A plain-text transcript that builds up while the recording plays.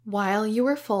While You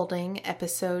Were Folding,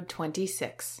 Episode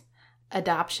 26,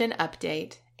 Adoption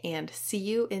Update, and See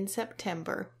You in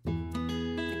September.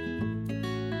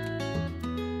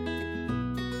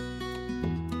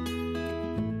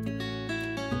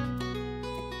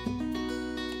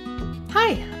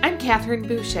 Hi, I'm Catherine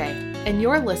Boucher, and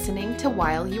you're listening to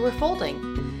While You Were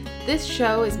Folding. This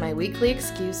show is my weekly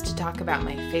excuse to talk about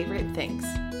my favorite things: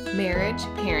 marriage,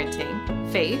 parenting,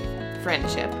 faith,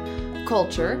 friendship,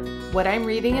 culture, what I'm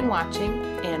reading and watching,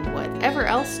 and whatever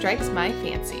else strikes my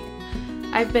fancy.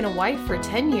 I've been a wife for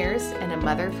 10 years and a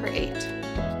mother for 8.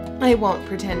 I won't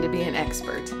pretend to be an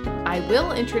expert. I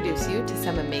will introduce you to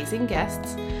some amazing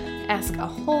guests, ask a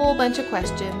whole bunch of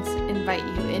questions, invite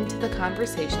you into the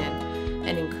conversation,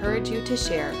 and encourage you to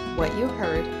share what you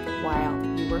heard while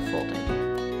you were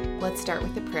folding. Let's start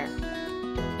with a prayer.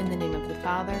 In the name of the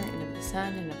Father, and of the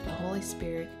Son, and of the Holy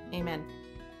Spirit. Amen.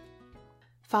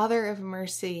 Father of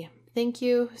mercy, thank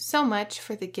you so much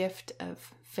for the gift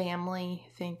of family.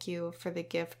 Thank you for the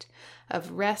gift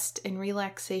of rest and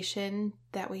relaxation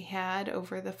that we had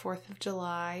over the 4th of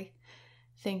July.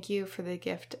 Thank you for the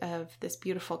gift of this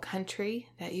beautiful country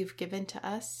that you've given to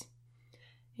us.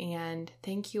 And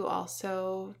thank you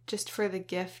also just for the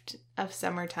gift of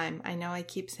summertime. I know I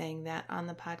keep saying that on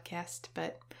the podcast,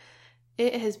 but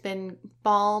it has been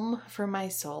balm for my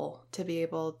soul to be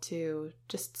able to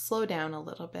just slow down a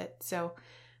little bit. So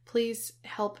please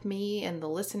help me and the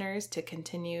listeners to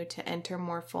continue to enter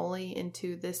more fully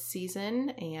into this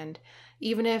season. And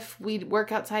even if we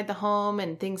work outside the home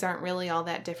and things aren't really all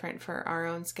that different for our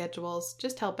own schedules,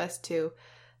 just help us to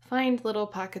find little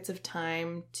pockets of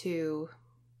time to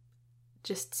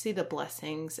just see the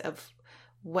blessings of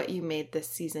what you made this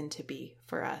season to be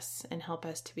for us and help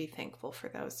us to be thankful for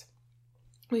those.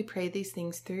 We pray these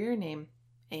things through your name.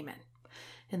 Amen.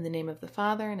 In the name of the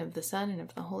Father, and of the Son, and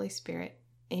of the Holy Spirit.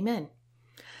 Amen.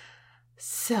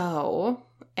 So,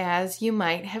 as you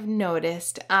might have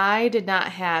noticed, I did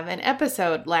not have an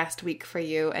episode last week for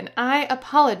you, and I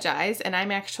apologize, and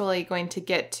I'm actually going to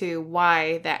get to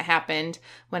why that happened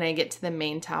when I get to the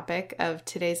main topic of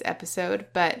today's episode,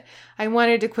 but I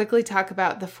wanted to quickly talk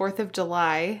about the 4th of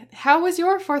July. How was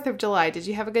your 4th of July? Did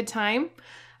you have a good time?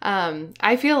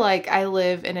 I feel like I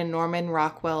live in a Norman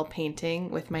Rockwell painting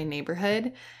with my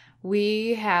neighborhood.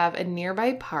 We have a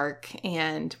nearby park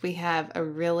and we have a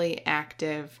really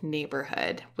active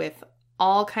neighborhood with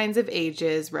all kinds of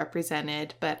ages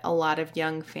represented, but a lot of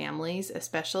young families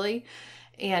especially.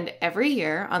 And every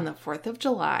year on the 4th of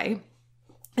July,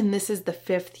 and this is the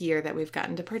 5th year that we've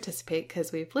gotten to participate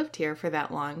because we've lived here for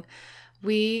that long,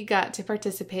 we got to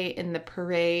participate in the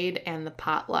parade and the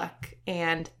potluck.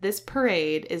 And this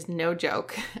parade is no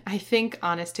joke. I think,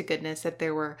 honest to goodness, that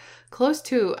there were close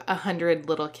to 100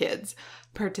 little kids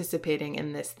participating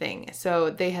in this thing.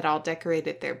 So they had all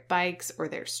decorated their bikes or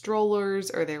their strollers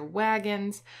or their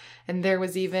wagons. And there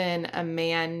was even a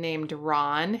man named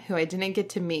Ron, who I didn't get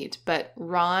to meet, but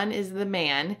Ron is the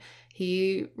man.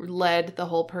 He led the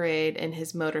whole parade in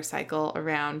his motorcycle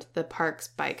around the park's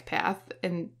bike path,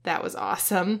 and that was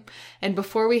awesome. And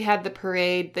before we had the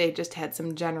parade, they just had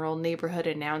some general neighborhood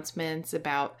announcements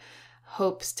about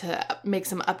hopes to make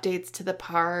some updates to the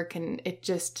park, and it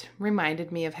just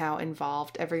reminded me of how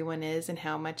involved everyone is and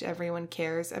how much everyone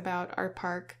cares about our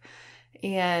park.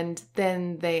 And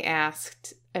then they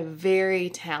asked a very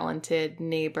talented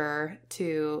neighbor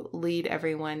to lead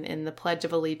everyone in the Pledge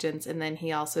of Allegiance, and then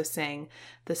he also sang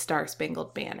the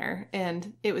Star-Spangled Banner,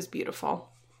 and it was beautiful.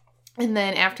 And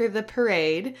then after the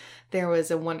parade, there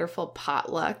was a wonderful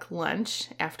potluck lunch.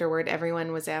 Afterward,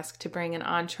 everyone was asked to bring an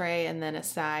entree and then a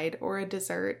side or a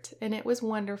dessert, and it was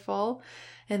wonderful.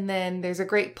 And then there's a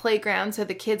great playground, so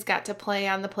the kids got to play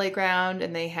on the playground,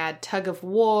 and they had tug of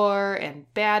war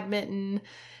and badminton,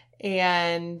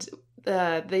 and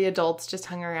the adults just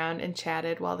hung around and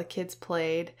chatted while the kids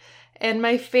played. And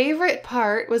my favorite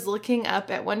part was looking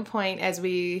up at one point as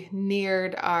we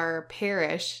neared our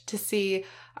parish to see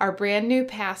our brand new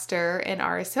pastor and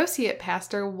our associate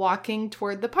pastor walking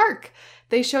toward the park.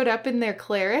 They showed up in their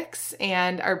clerics,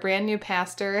 and our brand new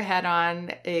pastor had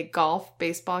on a golf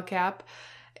baseball cap,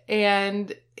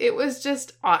 and it was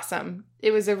just awesome.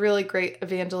 It was a really great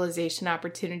evangelization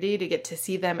opportunity to get to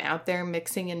see them out there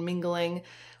mixing and mingling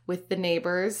with the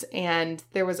neighbors. And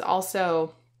there was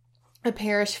also a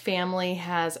parish family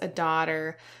has a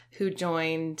daughter who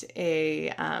joined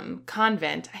a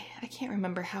convent. I can't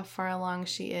remember how far along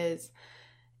she is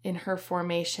in her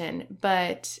formation,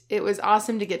 but it was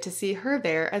awesome to get to see her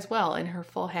there as well in her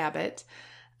full habit.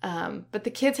 But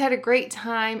the kids had a great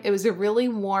time. It was a really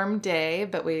warm day,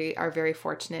 but we are very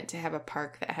fortunate to have a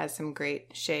park that has some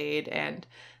great shade, and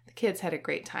the kids had a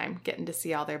great time getting to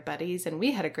see all their buddies, and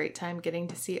we had a great time getting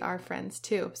to see our friends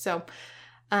too. So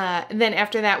then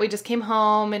after that, we just came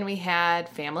home and we had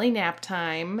family nap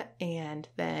time. And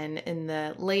then in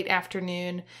the late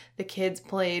afternoon, the kids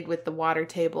played with the water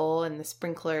table and the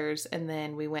sprinklers. And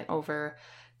then we went over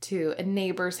to a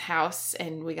neighbor's house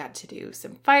and we got to do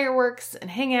some fireworks and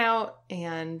hang out.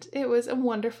 And it was a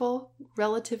wonderful,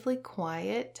 relatively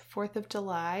quiet 4th of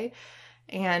July.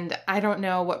 And I don't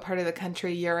know what part of the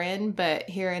country you're in, but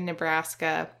here in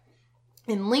Nebraska,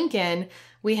 in Lincoln,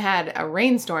 we had a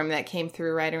rainstorm that came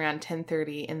through right around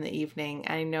 10:30 in the evening.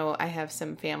 I know I have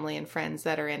some family and friends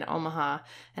that are in Omaha,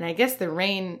 and I guess the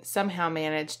rain somehow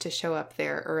managed to show up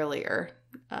there earlier.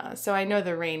 So I know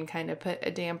the rain kind of put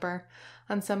a damper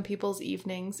on some people's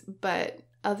evenings, but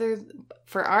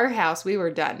for our house, we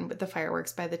were done with the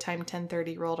fireworks by the time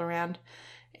 10:30 rolled around.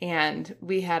 And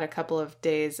we had a couple of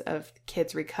days of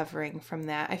kids recovering from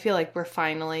that. I feel like we're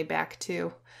finally back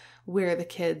to where the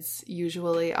kids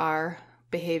usually are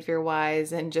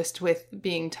behavior-wise and just with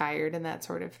being tired and that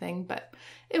sort of thing. But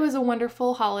it was a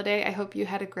wonderful holiday. I hope you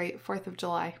had a great 4th of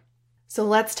July. So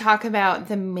let's talk about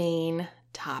the main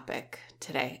topic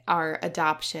today, our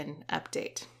adoption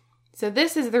update. So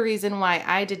this is the reason why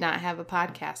I did not have a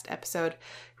podcast episode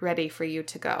ready for you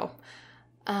to go.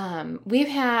 We've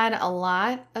had a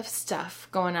lot of stuff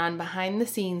going on behind the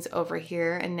scenes over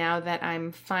here, and now that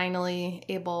I'm finally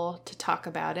able to talk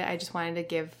about it, I just wanted to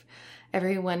give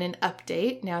everyone an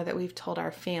update now that we've told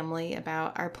our family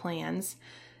about our plans.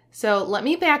 So let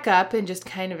me back up and just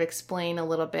kind of explain a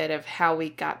little bit of how we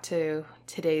got to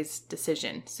today's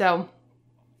decision. So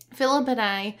Philip and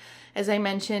I, as I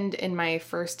mentioned in my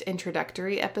first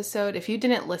introductory episode, if you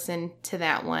didn't listen to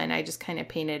that one, I just kind of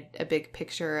painted a big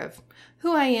picture of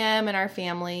who I am and our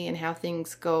family and how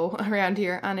things go around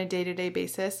here on a day-to-day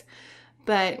basis.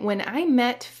 But when I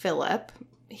met Philip,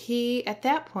 he at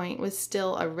that point was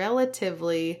still a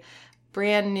relatively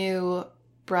brand new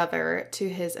brother to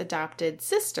his adopted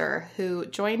sister who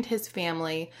joined his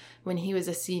family when he was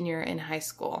a senior in high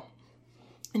school.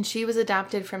 And she was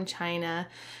adopted from China.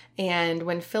 And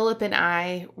when Philip and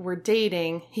I were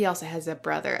dating, he also has a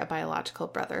brother, a biological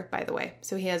brother, by the way.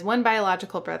 So he has one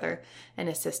biological brother and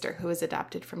a sister who was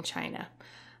adopted from China.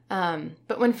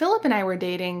 But when Philip and I were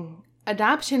dating,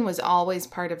 adoption was always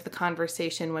part of the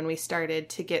conversation when we started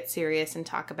to get serious and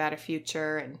talk about a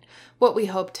future and what we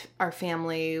hoped our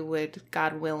family would,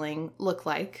 God willing, look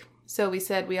like. So we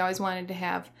said we always wanted to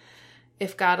have,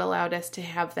 if God allowed us to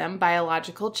have them,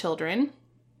 biological children,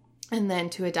 and then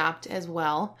to adopt as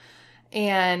well.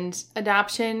 And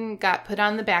adoption got put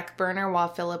on the back burner while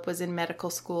Philip was in medical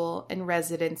school and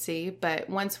residency. But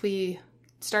once we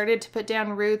started to put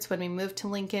down roots, when we moved to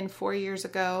Lincoln 4 years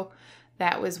ago,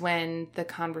 that was when the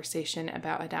conversation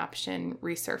about adoption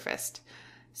resurfaced.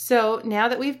 So now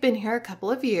that we've been here a couple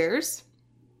of years,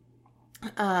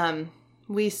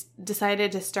 we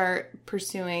decided to start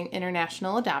pursuing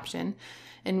international adoption.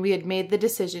 And we had made the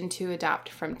decision to adopt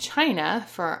from China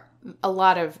for a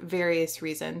lot of various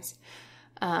reasons.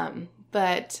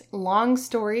 But long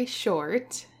story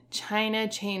short, China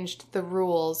changed the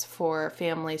rules for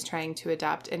families trying to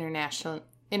adopt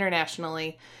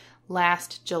internationally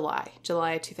last July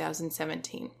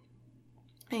 2017.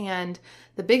 And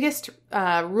the biggest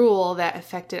rule that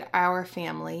affected our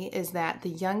family is that the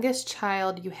youngest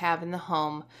child you have in the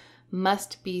home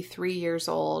must be 3 years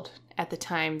old at the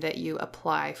time that you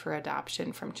apply for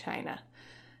adoption from China.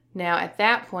 Now, at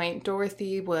that point,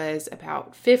 Dorothy was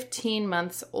about 15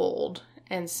 months old,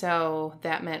 and so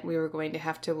that meant we were going to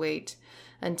have to wait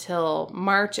until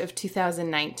March of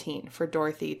 2019 for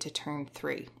Dorothy to turn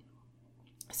 3.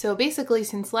 So basically,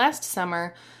 since last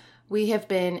summer, we have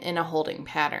been in a holding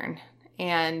pattern.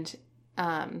 And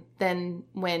then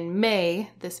when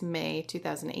this May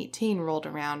 2018 rolled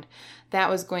around, that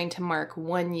was going to mark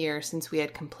 1 year since we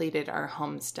had completed our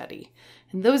home study.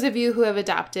 And those of you who have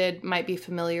adopted might be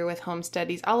familiar with home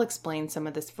studies. I'll explain some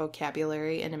of this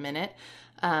vocabulary in a minute.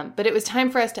 But it was time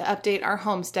for us to update our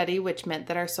home study, which meant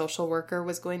that our social worker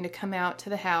was going to come out to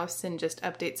the house and just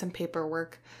update some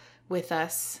paperwork with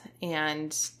us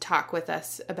and talk with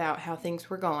us about how things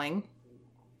were going.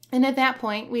 And at that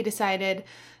point, we decided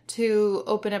to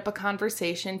open up a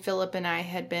conversation. Philip and I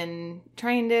had been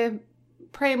trying to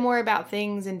pray more about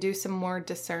things and do some more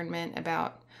discernment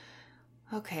about,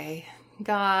 okay,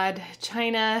 God,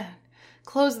 China,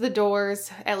 close the doors,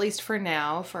 at least for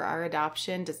now, for our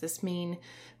adoption. Does this mean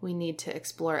we need to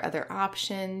explore other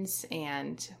options?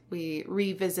 And we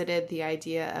revisited the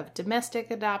idea of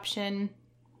domestic adoption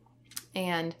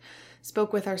and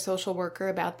spoke with our social worker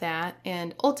about that.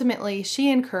 And ultimately, she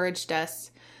encouraged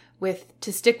us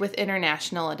to stick with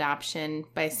international adoption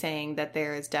by saying that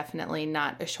there is definitely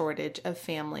not a shortage of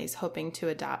families hoping to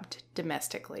adopt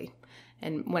domestically.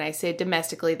 And when I say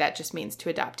domestically, that just means to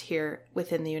adopt here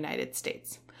within the United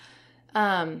States.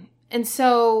 And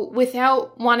so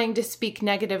without wanting to speak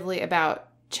negatively about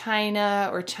China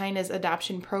or China's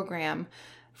adoption program,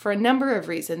 for a number of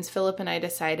reasons, Philip and I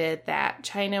decided that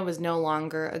China was no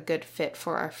longer a good fit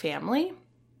for our family.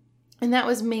 And that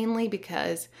was mainly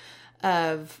because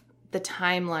of the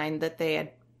timeline that they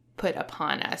had put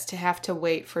upon us to have to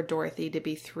wait for Dorothy to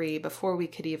be 3 before we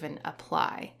could even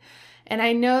apply. And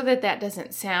I know that that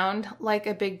doesn't sound like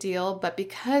a big deal, but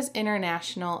because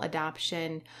international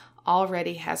adoption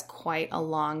already has quite a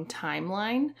long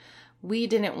timeline, we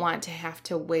didn't want to have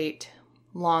to wait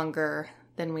longer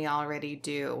than we already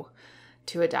do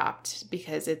to adopt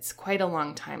because it's quite a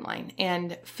long timeline.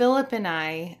 And Philip and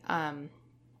I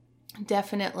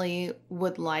definitely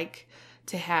would like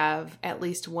to have at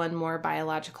least one more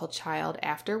biological child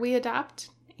after we adopt.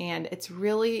 And it's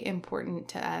really important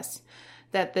to us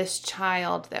that this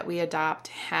child that we adopt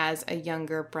has a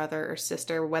younger brother or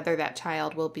sister, whether that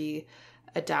child will be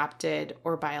adopted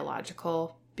or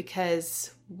biological,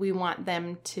 because we want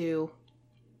them to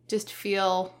just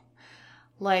feel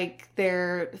like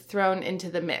they're thrown into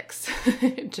the mix,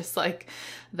 just like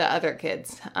the other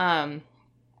kids.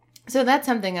 So that's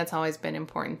something that's always been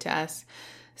important to us.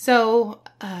 So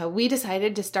we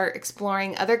decided to start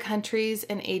exploring other countries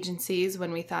and agencies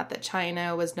when we thought that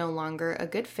China was no longer a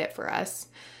good fit for us.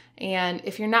 And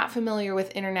if you're not familiar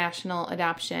with international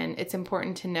adoption, it's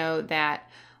important to know that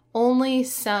only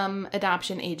some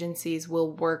adoption agencies will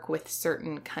work with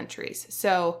certain countries.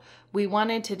 So we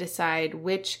wanted to decide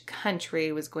which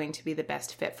country was going to be the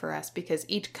best fit for us because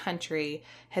each country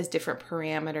has different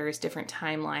parameters, different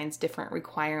timelines, different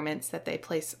requirements that they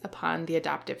place upon the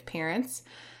adoptive parents.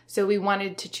 So we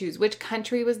wanted to choose which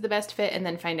country was the best fit and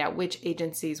then find out which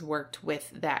agencies worked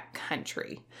with that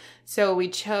country. So we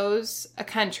chose a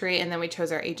country and then we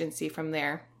chose our agency from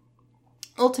there.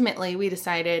 Ultimately, we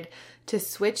decided to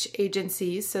switch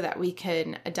agencies so that we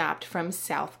can adopt from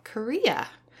South Korea.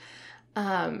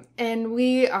 And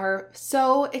we are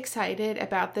so excited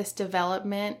about this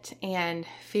development and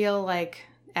feel like,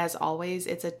 as always,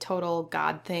 it's a total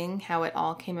God thing, how it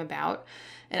all came about.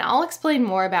 And I'll explain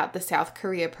more about the South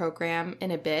Korea program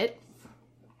in a bit.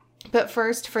 But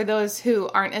first, for those who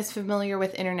aren't as familiar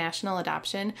with international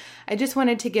adoption, I just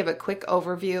wanted to give a quick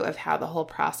overview of how the whole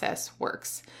process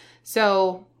works.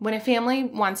 So when a family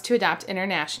wants to adopt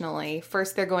internationally,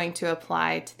 first they're going to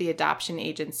apply to the adoption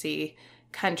agency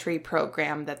country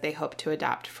program that they hope to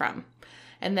adopt from.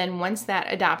 And then once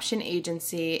that adoption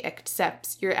agency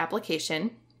accepts your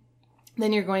application,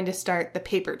 then you're going to start the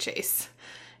paper chase.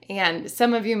 And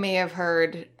some of you may have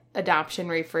heard adoption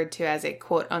referred to as a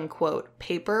quote-unquote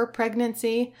paper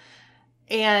pregnancy.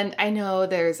 And I know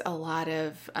there's a lot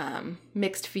of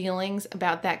mixed feelings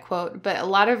about that quote, but a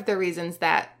lot of the reasons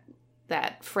that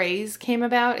phrase came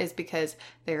about is because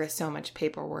there is so much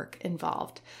paperwork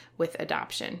involved with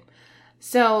adoption.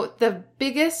 So the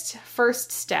biggest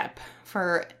first step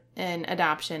for an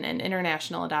adoption, an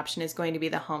international adoption, is going to be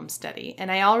the home study.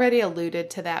 And I already alluded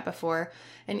to that before.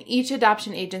 And each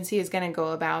adoption agency is going to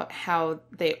go about how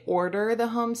they order the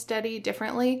home study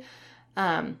differently.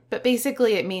 But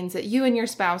basically it means that you and your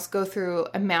spouse go through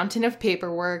a mountain of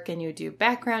paperwork and you do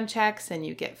background checks and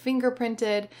you get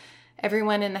fingerprinted.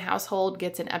 Everyone in the household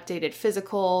gets an updated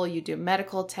physical. You do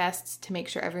medical tests to make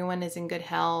sure everyone is in good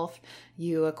health.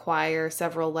 You acquire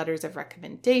several letters of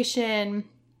recommendation.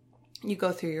 You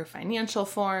go through your financial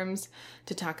forms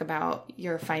to talk about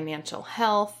your financial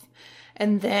health.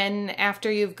 And then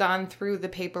after you've gone through the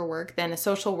paperwork, then a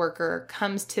social worker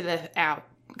comes to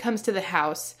the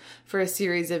house for a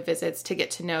series of visits to get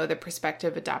to know the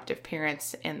prospective adoptive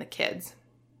parents and the kids.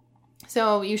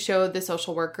 So you show the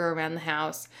social worker around the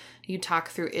house. You talk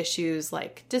through issues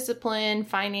like discipline,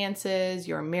 finances,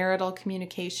 your marital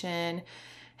communication,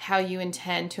 how you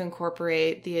intend to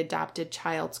incorporate the adopted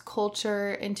child's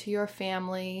culture into your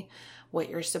family, what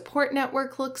your support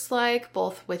network looks like,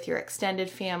 both with your extended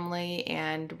family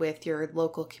and with your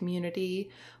local community,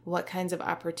 what kinds of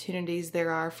opportunities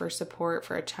there are for support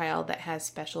for a child that has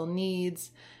special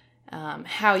needs,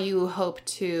 how you hope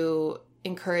to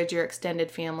encourage your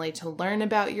extended family to learn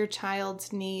about your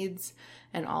child's needs,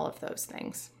 and all of those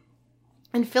things.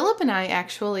 And Philip and I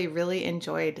actually really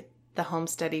enjoyed the home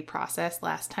study process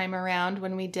last time around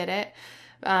when we did it.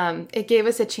 It gave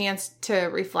us a chance to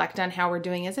reflect on how we're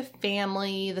doing as a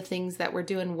family, the things that we're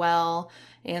doing well,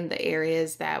 and the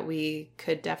areas that we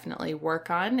could definitely work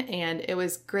on. And it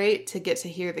was great to get to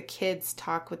hear the kids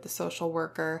talk with the social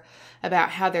worker about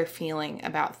how they're feeling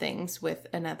about things with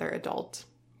another adult.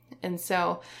 And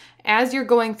so as you're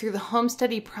going through the home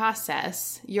study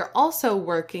process, you're also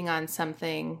working on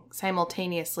something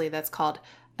simultaneously that's called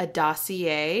a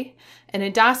dossier. And a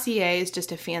dossier is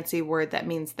just a fancy word that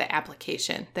means the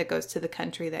application that goes to the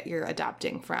country that you're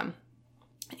adopting from.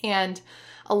 And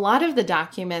a lot of the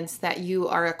documents that you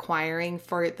are acquiring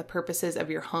for the purposes of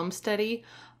your home study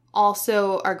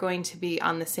also are going to be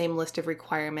on the same list of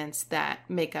requirements that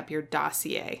make up your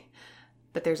dossier.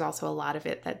 But there's also a lot of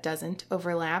it that doesn't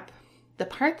overlap. The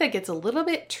part that gets a little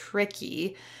bit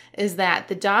tricky is that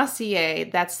the dossier,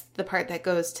 that's the part that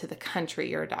goes to the country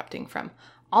you're adopting from.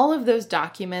 All of those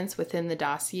documents within the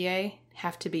dossier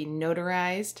have to be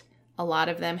notarized. A lot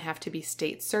of them have to be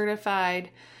state certified,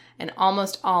 and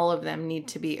almost all of them need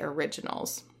to be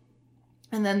originals.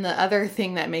 And then the other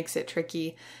thing that makes it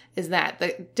tricky is that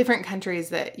the different countries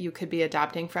that you could be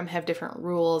adopting from have different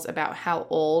rules about how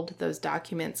old those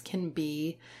documents can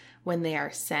be when they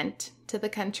are sent to the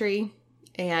country.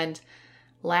 And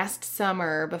last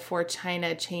summer, before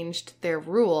China changed their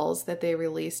rules that they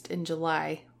released in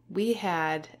July, we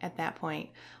had, at that point,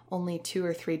 only 2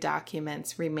 or 3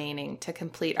 documents remaining to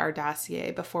complete our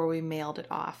dossier before we mailed it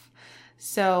off.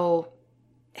 So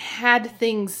had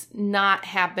things not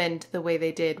happened the way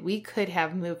they did, we could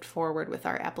have moved forward with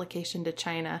our application to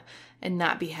China and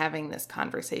not be having this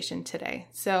conversation today.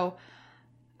 So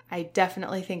I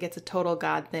definitely think it's a total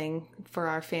God thing for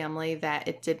our family that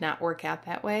it did not work out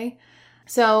that way.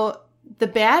 So the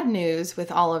bad news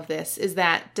with all of this is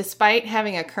that despite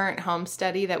having a current home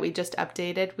study that we just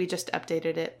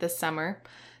updated it this summer.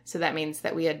 So that means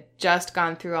that we had just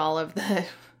gone through all of the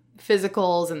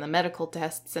physicals and the medical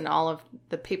tests and all of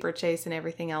the paper chase and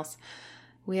everything else.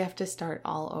 We have to start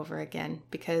all over again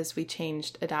because we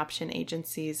changed adoption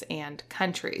agencies and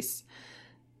countries.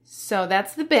 So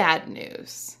that's the bad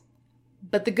news.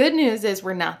 But the good news is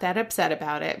we're not that upset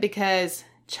about it because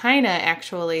China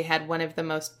actually had one of the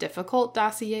most difficult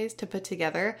dossiers to put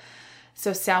together.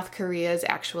 So South Korea's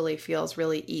actually feels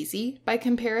really easy by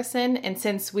comparison. And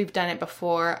since we've done it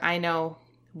before, I know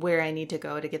where I need to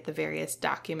go to get the various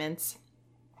documents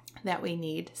that we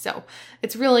need. So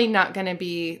it's really not going to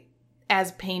be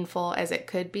as painful as it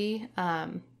could be.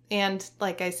 And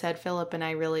like I said, Philip and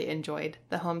I really enjoyed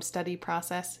the home study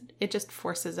process. It just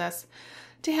forces us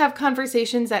to have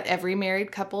conversations that every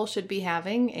married couple should be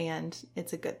having, and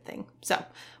it's a good thing. So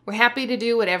we're happy to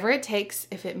do whatever it takes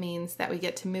if it means that we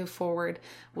get to move forward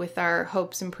with our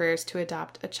hopes and prayers to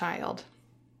adopt a child.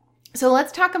 So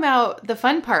let's talk about the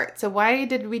fun part. So why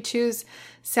did we choose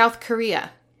South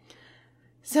Korea?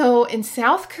 So in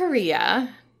South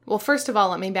Korea, well, first of all,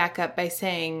 let me back up by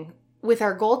saying with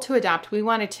our goal to adopt, we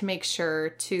wanted to make sure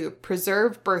to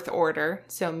preserve birth order.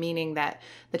 So meaning that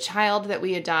the child that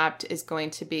we adopt is going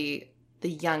to be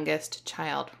the youngest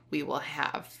child we will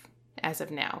have as of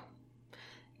now,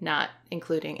 not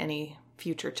including any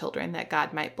future children that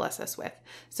God might bless us with.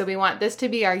 So we want this to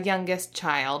be our youngest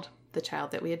child, the child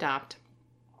that we adopt.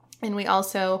 And we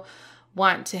also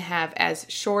want to have as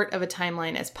short of a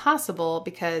timeline as possible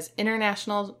because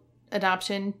international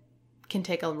adoption can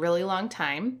take a really long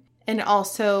time. And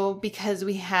also because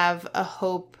we have a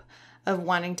hope of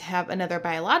wanting to have another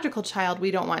biological child,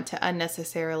 we don't want to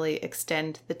unnecessarily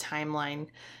extend the timeline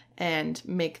and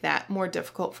make that more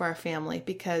difficult for our family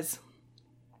because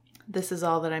this is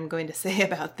all that I'm going to say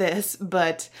about this.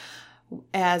 But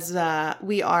as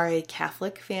we are a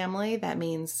Catholic family, that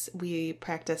means we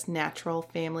practice natural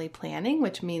family planning,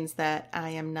 which means that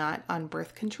I am not on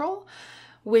birth control,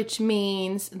 which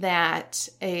means that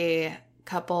a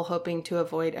couple hoping to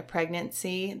avoid a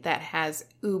pregnancy that has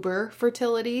uber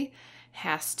fertility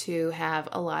has to have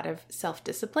a lot of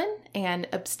self-discipline and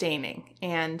abstaining.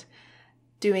 And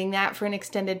doing that for an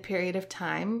extended period of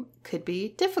time could be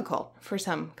difficult for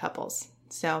some couples.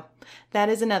 So that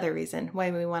is another reason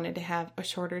why we wanted to have a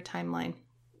shorter timeline.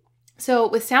 So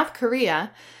with South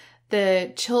Korea,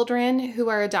 the children who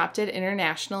are adopted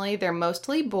internationally, they're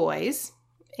mostly boys.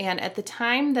 And at the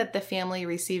time that the family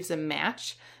receives a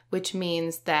match, which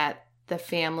means that the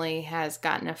family has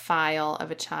gotten a file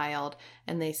of a child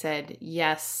and they said,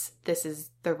 yes, this is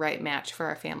the right match for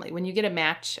our family. When you get a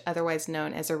match, otherwise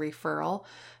known as a referral,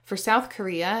 for South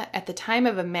Korea, at the time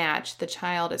of a match, the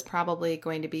child is probably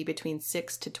going to be between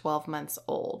 6 to 12 months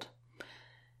old.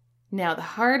 Now, the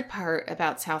hard part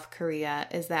about South Korea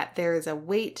is that there is a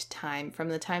wait time from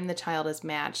the time the child is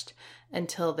matched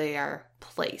until they are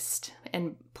placed.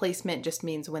 And placement just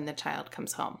means when the child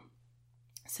comes home.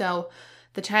 So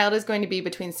the child is going to be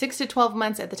between 6 to 12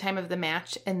 months at the time of the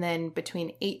match, and then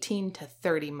between 18 to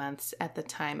 30 months at the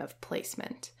time of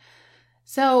placement.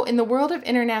 So in the world of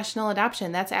international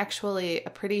adoption, that's actually a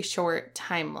pretty short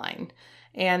timeline.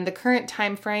 And the current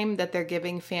time frame that they're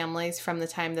giving families from the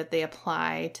time that they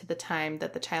apply to the time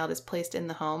that the child is placed in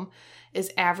the home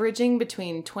is averaging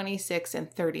between 26 and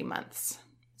 30 months.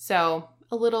 So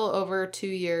a little over 2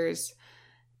 years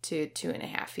to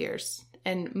 2.5 years.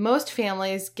 And most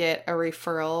families get a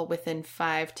referral within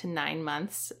 5 to 9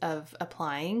 months of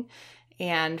applying.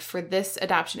 And for this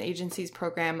adoption agency's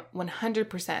program,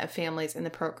 100% of families in the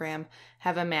program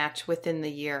have a match within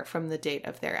the year from the date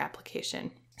of their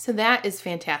application. So that is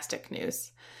fantastic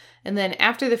news. And then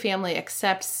after the family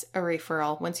accepts a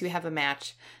referral, once you have a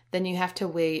match, then you have to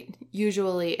wait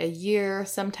usually a year,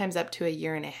 sometimes up to 1.5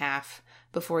 years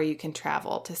before you can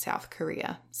travel to South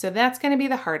Korea. So that's going to be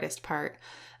the hardest part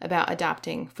about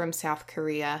adopting from South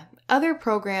Korea. Other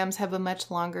programs have a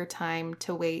much longer time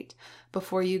to wait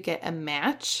before you get a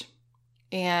match.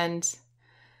 And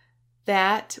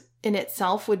that in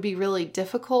itself would be really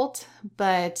difficult,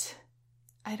 but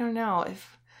I don't know.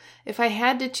 If I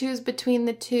had to choose between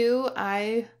the two,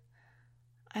 I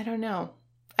don't know.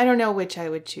 I don't know which I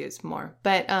would choose more.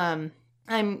 But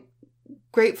I'm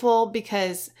grateful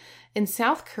because in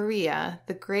South Korea,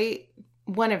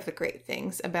 one of the great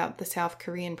things about the South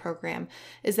Korean program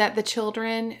is that the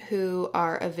children who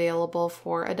are available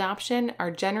for adoption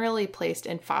are generally placed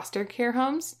in foster care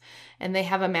homes, and they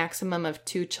have a maximum of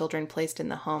 2 children placed in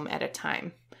the home at a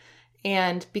time.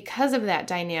 And because of that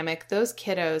dynamic, those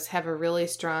kiddos have a really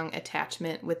strong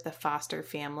attachment with the foster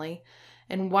family.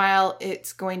 And while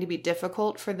it's going to be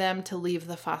difficult for them to leave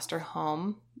the foster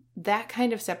home, that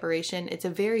kind of separation, it's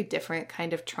a very different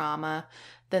kind of trauma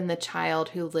than the child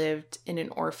who lived in an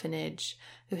orphanage,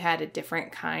 who had a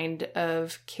different kind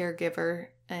of caregiver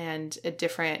and a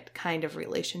different kind of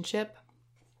relationship.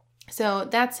 So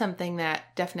that's something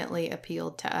that definitely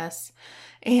appealed to us.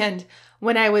 And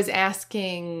when I was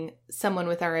asking someone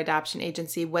with our adoption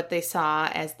agency what they saw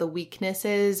as the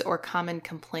weaknesses or common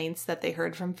complaints that they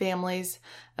heard from families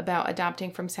about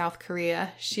adopting from South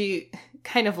Korea, she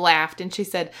kind of laughed and she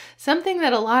said, something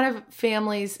that a lot of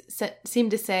families seem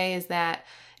to say is that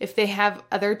if they have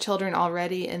other children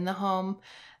already in the home,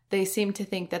 they seem to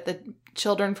think that the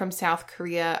children from South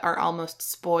Korea are almost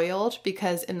spoiled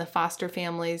because in the foster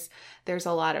families, there's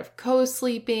a lot of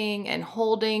co-sleeping and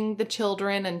holding the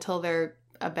children until they're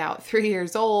about 3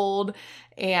 years old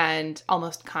and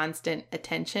almost constant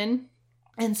attention.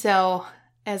 And so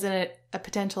as a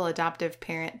potential adoptive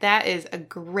parent, that is a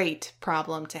great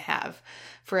problem to have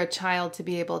for a child to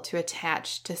be able to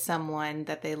attach to someone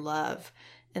that they love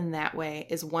in that way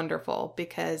is wonderful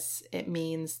because it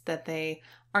means that they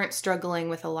aren't struggling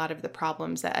with a lot of the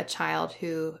problems that a child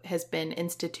who has been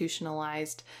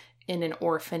institutionalized in an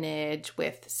orphanage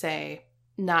with, say,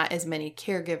 not as many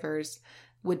caregivers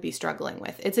would be struggling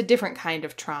with. It's a different kind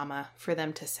of trauma for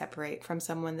them to separate from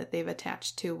someone that they've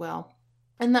attached to well.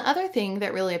 And the other thing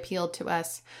that really appealed to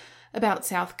us about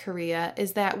South Korea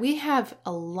is that we have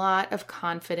a lot of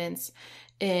confidence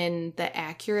in the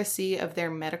accuracy of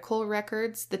their medical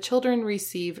records. The children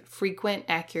receive frequent,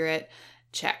 accurate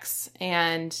checks,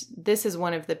 and this is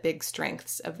one of the big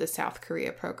strengths of the South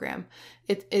Korea program.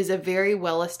 It is a very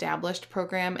well-established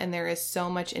program, and there is so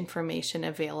much information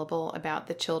available about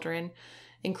the children,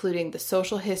 including the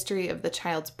social history of the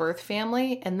child's birth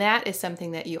family, and that is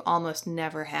something that you almost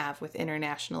never have with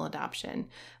international adoption,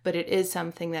 but it is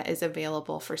something that is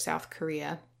available for South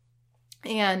Korea.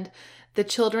 And the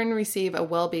children receive a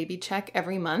well baby check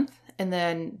every month, and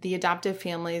then the adoptive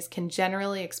families can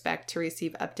generally expect to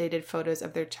receive updated photos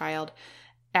of their child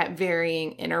at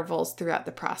varying intervals throughout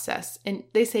the process. And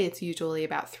they say it's usually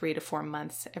about 3 to 4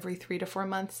 months, every 3 to 4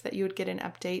 months that you would get an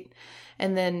update.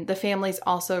 And then the families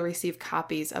also receive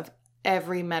copies of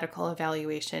every medical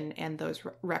evaluation and those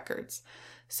records.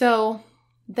 So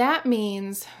that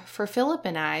means for Philip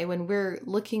and I, when we're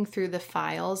looking through the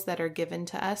files that are given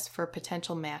to us for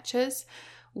potential matches,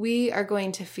 we are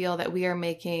going to feel that we are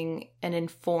making an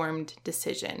informed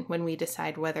decision when we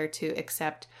decide whether to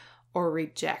accept or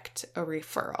reject a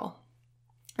referral.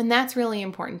 And that's really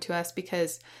important to us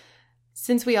because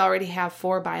since we already have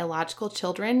 4 biological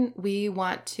children, we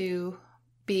want to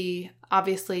be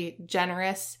obviously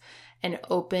generous and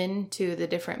open to the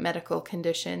different medical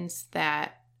conditions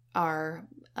that are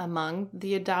among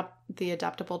the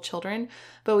adoptable children,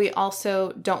 but we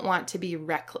also don't want to be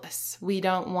reckless. We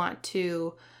don't want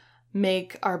to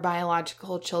make our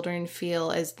biological children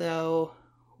feel as though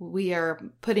we are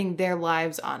putting their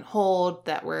lives on hold,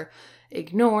 that we're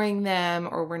ignoring them,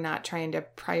 or we're not trying to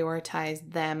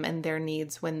prioritize them and their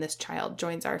needs when this child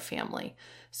joins our family.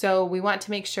 So we want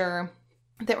to make sure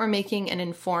that we're making an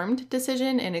informed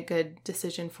decision and a good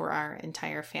decision for our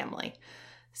entire family.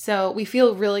 So we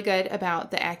feel really good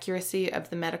about the accuracy of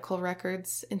the medical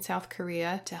records in South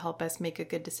Korea to help us make a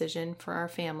good decision for our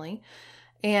family.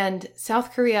 And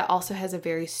South Korea also has a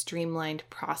very streamlined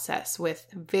process with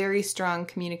very strong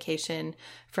communication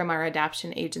from our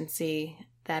adoption agency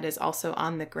that is also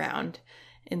on the ground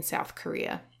in South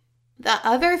Korea. The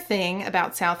other thing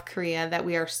about South Korea that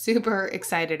we are super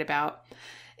excited about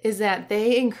is that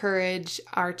they encourage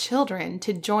our children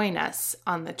to join us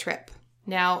on the trip.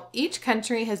 Now, each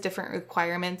country has different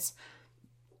requirements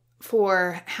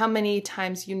for how many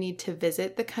times you need to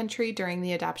visit the country during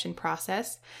the adoption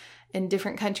process. And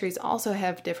different countries also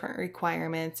have different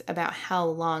requirements about how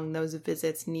long those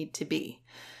visits need to be.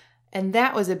 And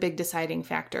that was a big deciding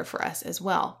factor for us as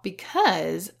well,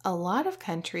 because a lot of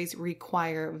countries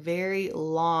require very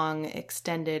long,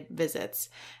 extended visits.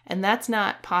 And that's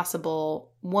not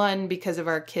possible, one, because of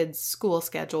our kids' school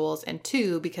schedules, and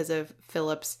two, because of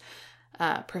Philip's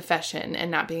profession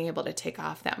and not being able to take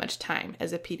off that much time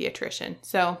as a pediatrician.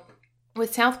 So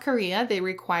with South Korea, they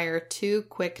require 2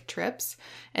 quick trips,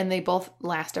 and they both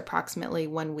last approximately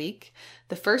 1 week.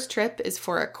 The first trip is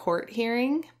for a court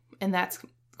hearing, and that's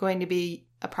going to be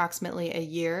approximately a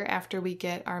year after we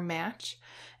get our match.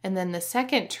 And then the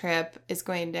second trip is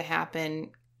going to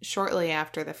happen shortly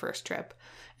after the first trip,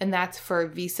 and that's for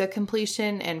visa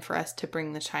completion and for us to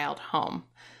bring the child home.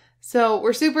 So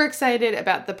we're super excited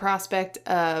about the prospect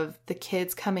of the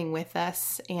kids coming with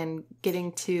us and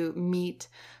getting to meet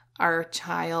our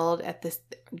child at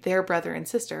their brother or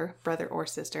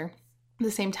sister,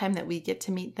 the same time that we get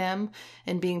to meet them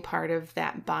and being part of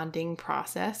that bonding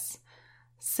process.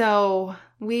 So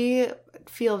we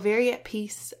feel very at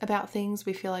peace about things.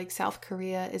 We feel like South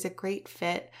Korea is a great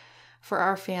fit for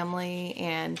our family,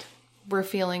 and we're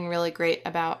feeling really great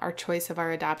about our choice of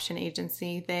our adoption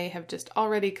agency. They have just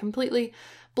already completely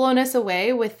blown us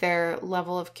away with their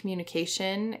level of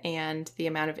communication and the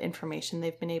amount of information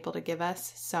they've been able to give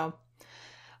us. So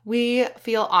we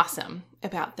feel awesome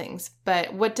about things.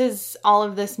 But what does all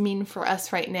of this mean for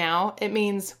us right now? It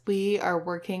means we are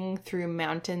working through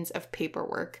mountains of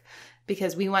paperwork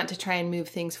because we want to try and move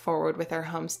things forward with our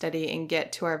home study and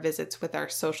get to our visits with our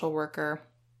social worker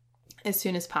as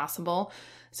soon as possible.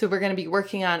 So we're going to be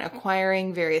working on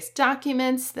acquiring various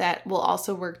documents that will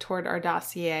also work toward our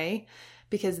dossier,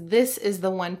 because this is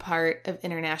the one part of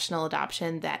international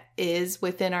adoption that is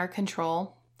within our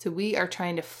control. So we are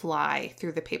trying to fly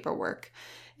through the paperwork.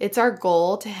 It's our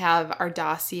goal to have our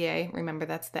dossier, remember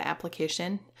that's the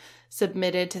application,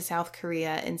 submitted to South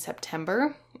Korea in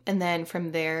September. And then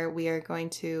from there, we are going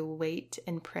to wait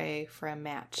and pray for a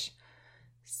match.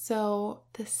 So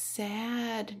the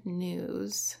sad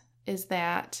news is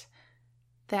that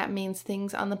means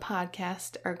things on the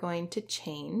podcast are going to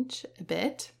change a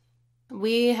bit.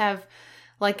 We have,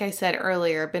 like I said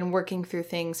earlier, been working through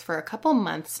things for a couple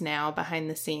months now behind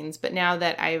the scenes, but now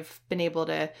that I've been able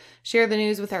to share the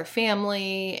news with our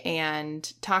family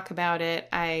and talk about it,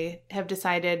 I have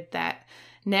decided that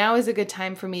now is a good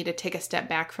time for me to take a step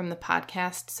back from the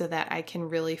podcast so that I can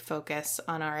really focus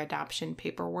on our adoption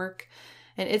paperwork.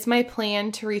 And it's my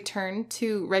plan to return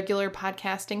to regular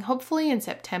podcasting, hopefully in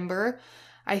September.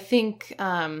 I think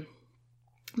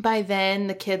by then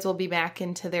the kids will be back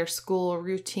into their school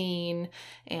routine,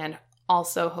 and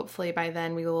also hopefully by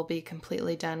then we will be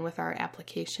completely done with our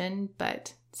application.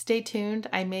 But stay tuned.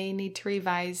 I may need to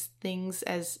revise things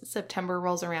as September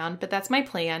rolls around, but that's my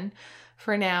plan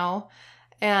for now.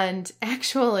 And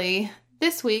actually,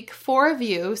 this week, 4 of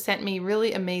you sent me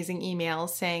really amazing emails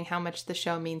saying how much the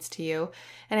show means to you.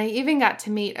 And I even got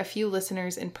to meet a few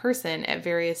listeners in person at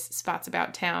various spots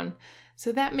about town.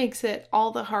 So that makes it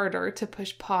all the harder to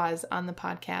push pause on the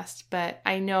podcast. But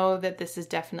I know that this is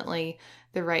definitely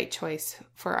the right choice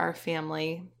for our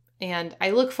family. And I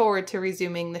look forward to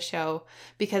resuming the show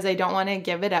because I don't want to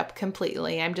give it up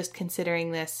completely. I'm just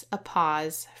considering this a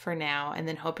pause for now and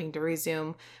then hoping to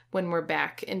resume when we're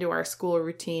back into our school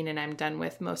routine and I'm done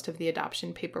with most of the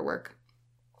adoption paperwork.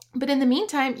 But in the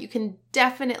meantime, you can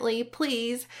definitely,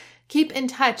 please, keep in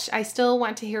touch. I still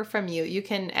want to hear from you. You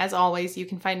can, as always, you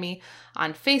can find me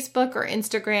on Facebook or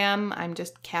Instagram. I'm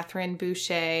just Catherine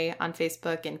Boucher on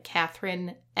Facebook and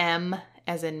Catherine M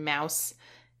as in mouse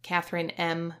Catherine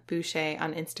M. Boucher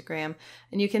on Instagram.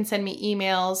 And you can send me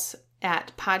emails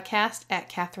at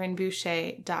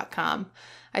podcast@catherineboucher.com.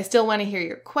 I still want to hear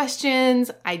your questions.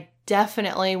 I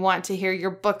definitely want to hear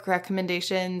your book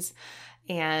recommendations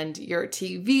and your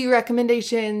TV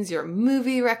recommendations, your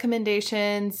movie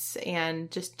recommendations,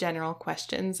 and just general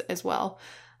questions as well.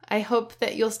 I hope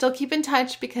that you'll still keep in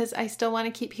touch because I still want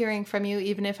to keep hearing from you,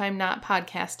 even if I'm not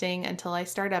podcasting until I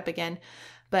start up again.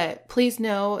 But please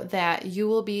know that you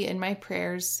will be in my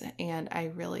prayers, and I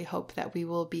really hope that we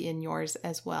will be in yours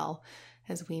as well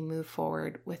as we move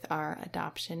forward with our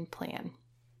adoption plan.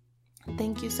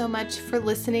 Thank you so much for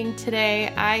listening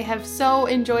today. I have so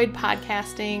enjoyed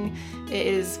podcasting. It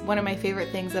is one of my favorite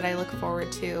things that I look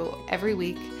forward to every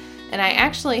week. And I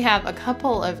actually have a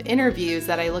couple of interviews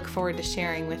that I look forward to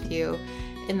sharing with you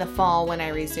in the fall when I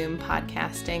resume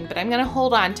podcasting. But I'm going to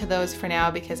hold on to those for now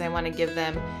because I want to give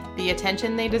them the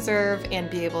attention they deserve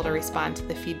and be able to respond to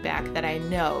the feedback that I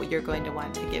know you're going to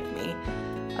want to give me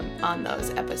on those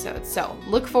episodes. So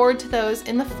look forward to those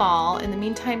in the fall. In the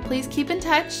meantime, please keep in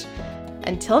touch.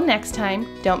 Until next time,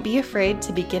 don't be afraid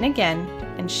to begin again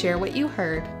and share what you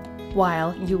heard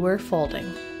while you were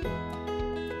folding.